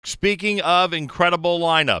Speaking of incredible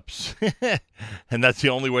lineups, and that's the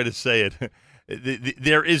only way to say it,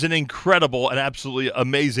 there is an incredible and absolutely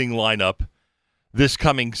amazing lineup this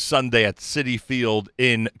coming Sunday at Citi Field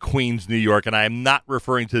in Queens, New York. And I am not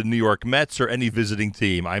referring to the New York Mets or any visiting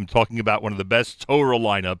team. I'm talking about one of the best Torah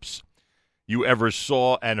lineups you ever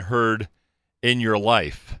saw and heard in your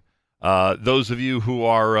life. Those of you who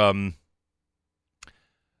are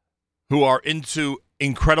into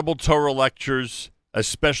incredible Torah lectures,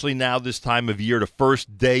 especially now this time of year, the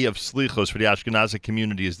first day of Slichos for the Ashkenazi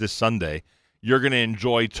community is this Sunday. You're going to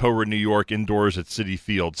enjoy Torah New York indoors at Citi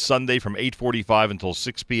Field Sunday from 8:45 until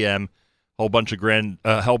 6 p.m. Whole bunch of brand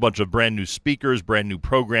new speakers, brand new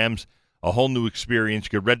programs, a whole new experience.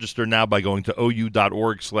 You can register now by going to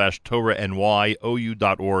ou.org/TorahNY,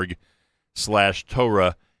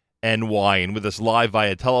 ou.org/TorahNY. And with us live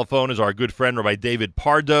via telephone is our good friend Rabbi David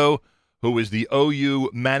Pardo, who is the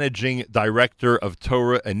OU Managing Director of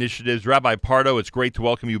Torah Initiatives. Rabbi Pardo, it's great to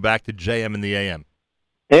welcome you back to JM in the AM.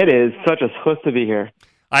 It is such a chus to be here.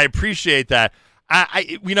 I appreciate that.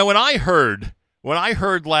 When I heard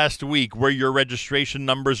last week where your registration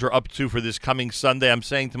numbers are up to for this coming Sunday, I'm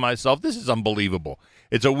saying to myself, this is unbelievable.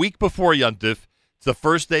 It's a week before Yontif. It's the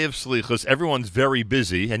first day of Slichos. Everyone's very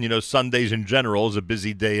busy, and Sundays in general is a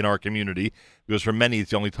busy day in our community because for many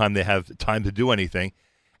it's the only time they have time to do anything.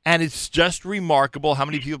 And it's just remarkable how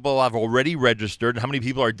many people have already registered and how many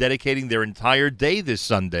people are dedicating their entire day this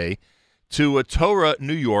Sunday to a Torah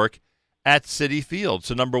New York at Citi Field.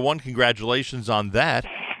 So, number one, congratulations on that.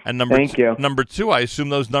 And Thank you. Number two, I assume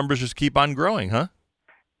those numbers just keep on growing, huh?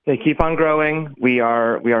 They keep on growing. We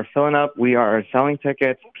are filling up. We are selling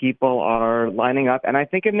tickets. People are lining up. And I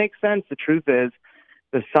think it makes sense. The truth is,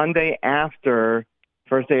 the Sunday after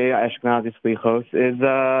first day Ashkenazi Slichos is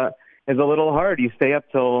a little hard. You stay up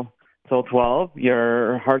till 12,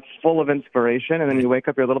 your heart's full of inspiration, and then you wake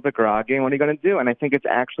up, you're a little bit groggy, and what are you going to do? And I think it's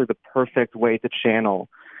actually the perfect way to channel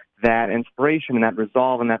that inspiration and that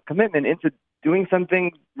resolve and that commitment into doing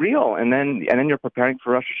something real, and then you're preparing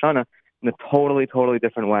for Rosh Hashanah in a totally, totally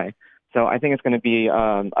different way. So I think it's going to be,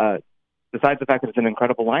 besides the fact that it's an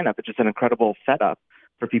incredible lineup, it's just an incredible setup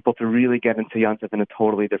for people to really get into Yontif in a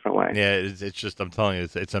totally different way. Yeah, it's just, I'm telling you,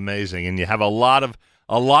 it's amazing, and you have a lot of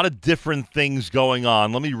different things going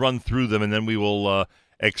on. Let me run through them, and then we will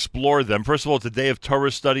explore them. First of all, it's a day of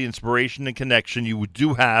Torah study, inspiration, and connection. You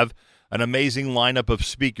do have an amazing lineup of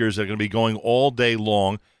speakers that are going to be going all day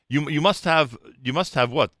long. You must have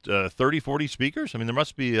what, 30, 40 speakers? I mean, there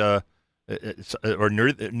must be or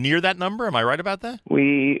near that number. Am I right about that?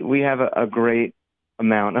 We have a great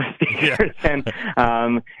amount of speakers, and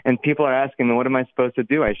people are asking me, what am I supposed to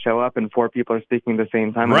do? I show up and 4 people are speaking at the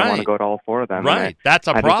same time, and I want to go to all 4 of them. Right, that's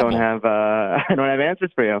a problem. I don't have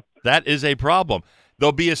answers for you. That is a problem.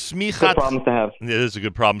 There'll be a Smichat. Good problems to have. It is a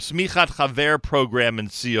good problem. Smichat Chaver program in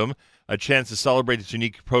Siyum, a chance to celebrate its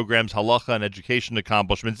unique programs, halacha, and education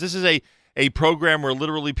accomplishments. This is a program where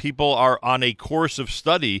literally people are on a course of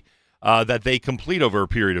study that they complete over a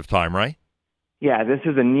period of time, right? Yeah, this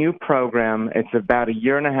is a new program. It's about a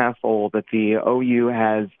year and a half old that the OU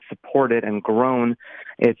has supported and grown.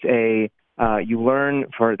 It's you learn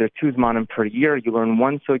there's 2 zmanim per year. You learn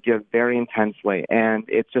one sugya very intensely, and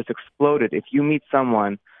it's just exploded. If you meet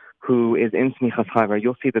someone who is in Smichas Chaver,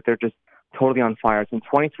 you'll see that they're just totally on fire. It's in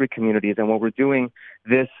 23 communities, and what we're doing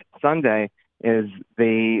this Sunday is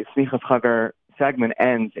the Smichas Chaver segment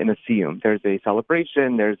ends in a siyum. There's a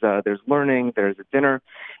celebration, there's learning, there's a dinner,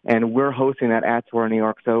 and we're hosting that at Torah New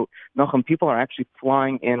York. So, Nochum, people are actually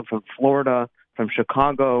flying in from Florida, from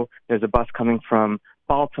Chicago. There's a bus coming from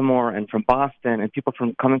Baltimore and from Boston, and people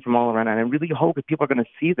coming from all around. And I really hope that people are going to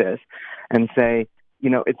see this and say,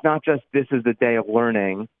 it's not just this is the day of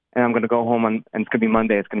learning, and I'm going to go home and it's going to be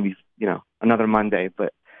Monday. It's going to be, another Monday,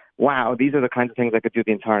 but wow, these are the kinds of things I could do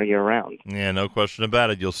the entire year round. Yeah, no question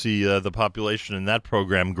about it. You'll see the population in that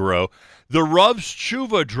program grow. The Rav's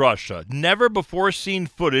Tshuva Drasha, never before seen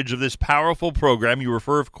footage of this powerful program. You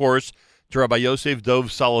refer, of course, to Rabbi Yosef Dov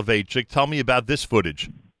Soloveitchik. Tell me about this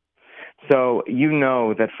footage. So you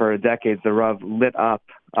know that for decades the Rav lit up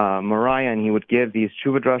Moriah, and he would give these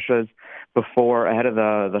Tshuva Drashas ahead of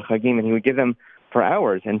the Chagim, and he would give them for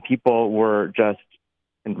hours, and people were just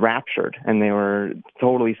enraptured, and they were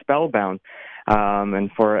totally spellbound.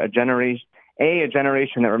 And for a generation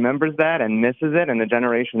that remembers that and misses it, and a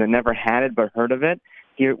generation that never had it but heard of it,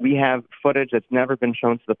 here we have footage that's never been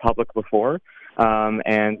shown to the public before.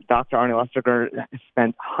 And Dr. Arnie Lustiger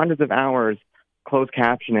spent hundreds of hours closed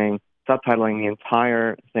captioning, subtitling the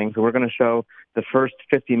entire thing. So we're going to show the first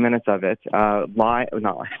 50 minutes of it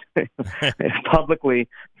publicly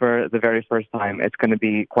for the very first time. It's going to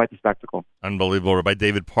be quite the spectacle. Unbelievable. Rabbi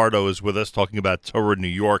David Pardo is with us talking about Torah New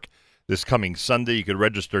York this coming Sunday. You can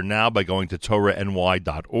register now by going to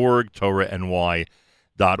TorahNY.org,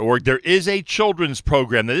 TorahNY.org. There is a children's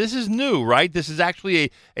program. Now, this is new, right? This is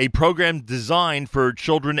actually a program designed for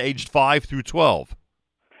children aged 5 through 12.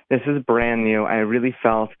 This is brand new. I really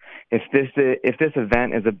felt if this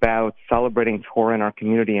event is about celebrating Torah in our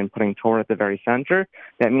community and putting Torah at the very center,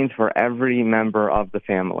 that means for every member of the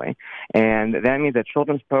family. And that means that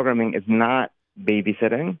children's programming is not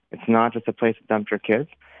babysitting. It's not just a place to dump your kids.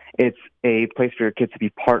 It's a place for your kids to be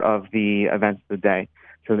part of the events of the day.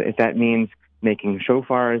 So if that means making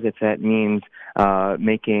shofars, if that means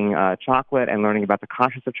making chocolate and learning about the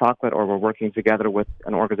kashrus of chocolate, or we're working together with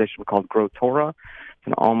an organization called Grow Torah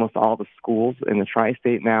in almost all the schools in the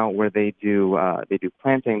tri-state now, where they do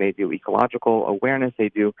planting, they do ecological awareness, they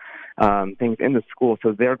do things in the school.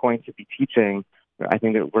 So they're going to be teaching. I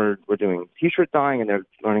think that we're doing T-shirt dyeing, and they're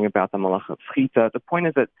learning about the malacha schita. The point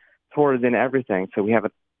is that Torah is in everything, so we have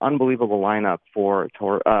an unbelievable lineup for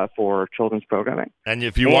children's programming. And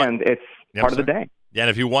if you want, it's part of the day. Yeah, and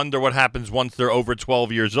if you wonder what happens once they're over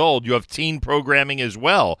 12 years old, you have teen programming as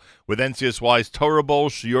well with NCSY's Torah Bowl,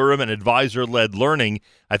 Shiurim, and advisor-led learning.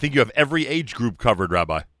 I think you have every age group covered,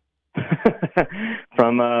 Rabbi.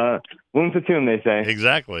 From womb to tomb, they say.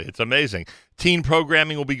 Exactly. It's amazing. Teen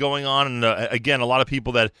programming will be going on, and again, a lot of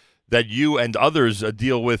people that you and others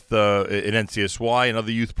deal with in NCSY and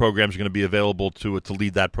other youth programs are going to be available to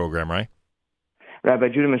lead that program, right? Rabbi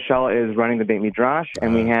Judah Michelle is running the Beit Midrash,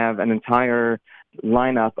 and we have an entire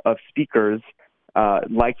lineup of speakers,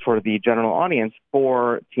 like for the general audience,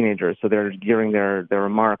 for teenagers. So they're gearing their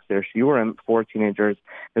remarks, their shiurim for teenagers.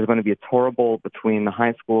 There's going to be a Torah Bowl between the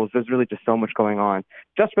high schools. There's really just so much going on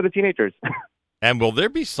just for the teenagers. And will there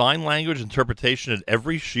be sign language interpretation at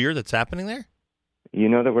every shiur that's happening there? You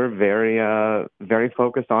know that we're very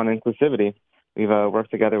focused on inclusivity. We've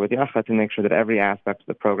worked together with Yacha to make sure that every aspect of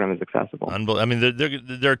the program is accessible. I mean,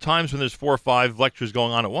 there are times when there's 4 or 5 lectures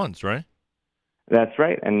going on at once, right? That's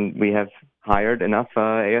right, and we have hired enough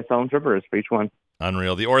ASL interpreters for each one.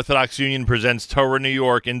 Unreal. The Orthodox Union presents Torah New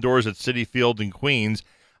York indoors at Citi Field in Queens.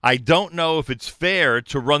 I don't know if it's fair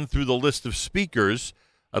to run through the list of speakers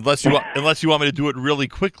unless you want me to do it really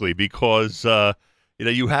quickly, because you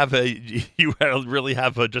really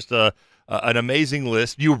have an amazing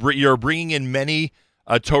list. You're bringing in many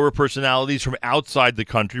Torah personalities from outside the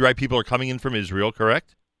country, right? People are coming in from Israel,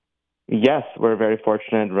 correct? Yes, we're very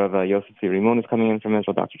fortunate. Rav Yosef Rimon is coming in from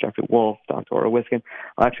Israel, Dr. Jeffrey Wolf, Dr. Ora Wiskin.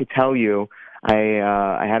 I'll actually tell you,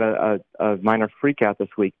 I had a minor freak out this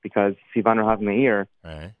week because Sivan Rahav Meir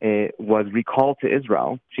was recalled to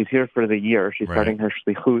Israel. She's here for the year. She's starting her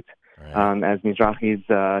shlichut as Mizrahi's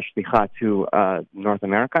shlicha to North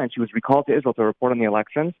America, and she was recalled to Israel to report on the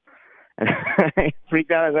elections. And I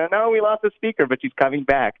freaked out. I said, no, we lost the speaker, but she's coming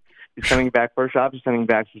back. She's coming back for a shop. She's coming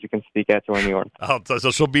back so she can speak at Torah New York. Oh, so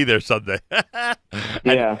she'll be there Sunday.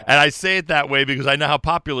 Yeah. And I say it that way because I know how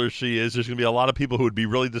popular she is. There's going to be a lot of people who would be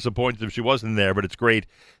really disappointed if she wasn't there, but it's great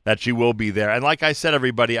that she will be there. And like I said,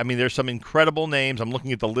 everybody, I mean, there's some incredible names. I'm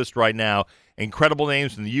looking at the list right now. Incredible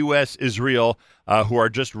names in the U.S., Israel, who are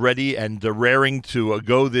just ready and raring to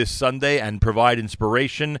go this Sunday and provide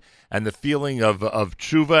inspiration. And the feeling of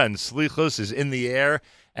tshuva and slichus is in the air.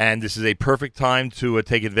 And this is a perfect time to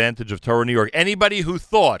take advantage of Torah New York. Anybody who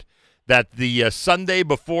thought that the Sunday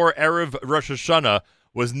before Erev Rosh Hashanah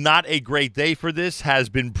was not a great day for this has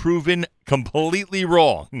been proven completely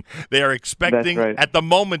wrong. They are expecting, at the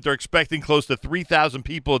moment, they're expecting close to 3,000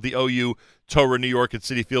 people at the OU Torah New York at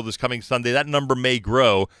Citi Field this coming Sunday. That number may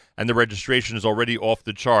grow, and the registration is already off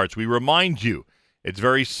the charts. We remind you, it's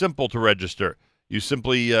very simple to register. You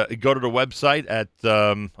simply go to the website at,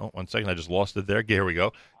 1 second, I just lost it there. Here we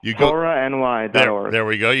go. You go TorahNY.org. There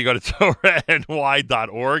we go. You go to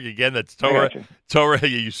TorahNY.org. Again, that's Torah. Torah,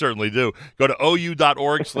 you certainly do. Go to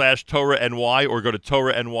OU.org/TorahNY or go to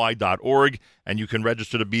TorahNY.org, and you can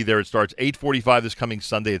register to be there. It starts 8:45 this coming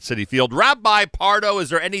Sunday at Citi Field. Rabbi Pardo, is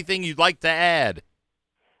there anything you'd like to add?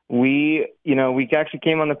 We actually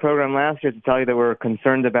came on the program last year to tell you that we're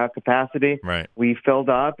concerned about capacity. Right. We filled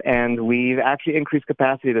up, and we've actually increased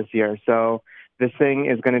capacity this year. So this thing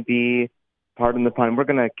is going to be, pardon the pun, we're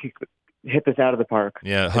going to hit this out of the park.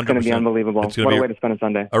 Yeah, 100%. It's going to be unbelievable. What a way to spend a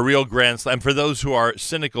Sunday. A real grand slam. For those who are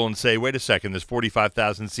cynical and say, wait a second, there's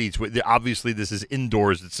 45,000 seats. Obviously, this is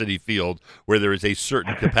indoors at Citi Field where there is a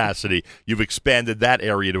certain capacity. You've expanded that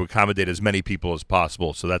area to accommodate as many people as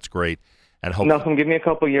possible, so that's great. And hope Nelson, give me a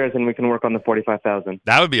couple years and we can work on the 45,000.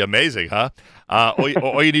 that would be amazing, huh?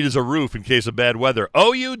 All you need is a roof in case of bad weather.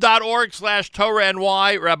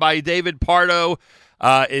 OU.org/TorahNY. Rabbi David Pardo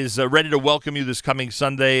is ready to welcome you this coming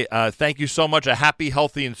Sunday. Thank you so much. A happy,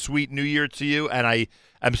 healthy, and sweet New Year to you. And I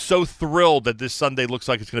am so thrilled that this Sunday looks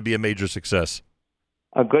like it's going to be a major success.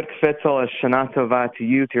 A good kfitzel, a Shana Tova to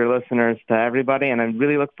you, to your listeners, to everybody. And I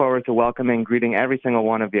really look forward to welcoming, greeting every single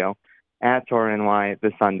one of you at Torah NY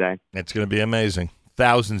this Sunday. It's going to be amazing.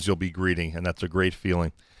 Thousands you'll be greeting, and that's a great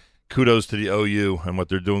feeling. Kudos to the OU, and what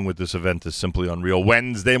they're doing with this event is simply unreal.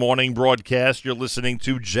 Wednesday morning broadcast, you're listening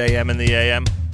to JM in the AM.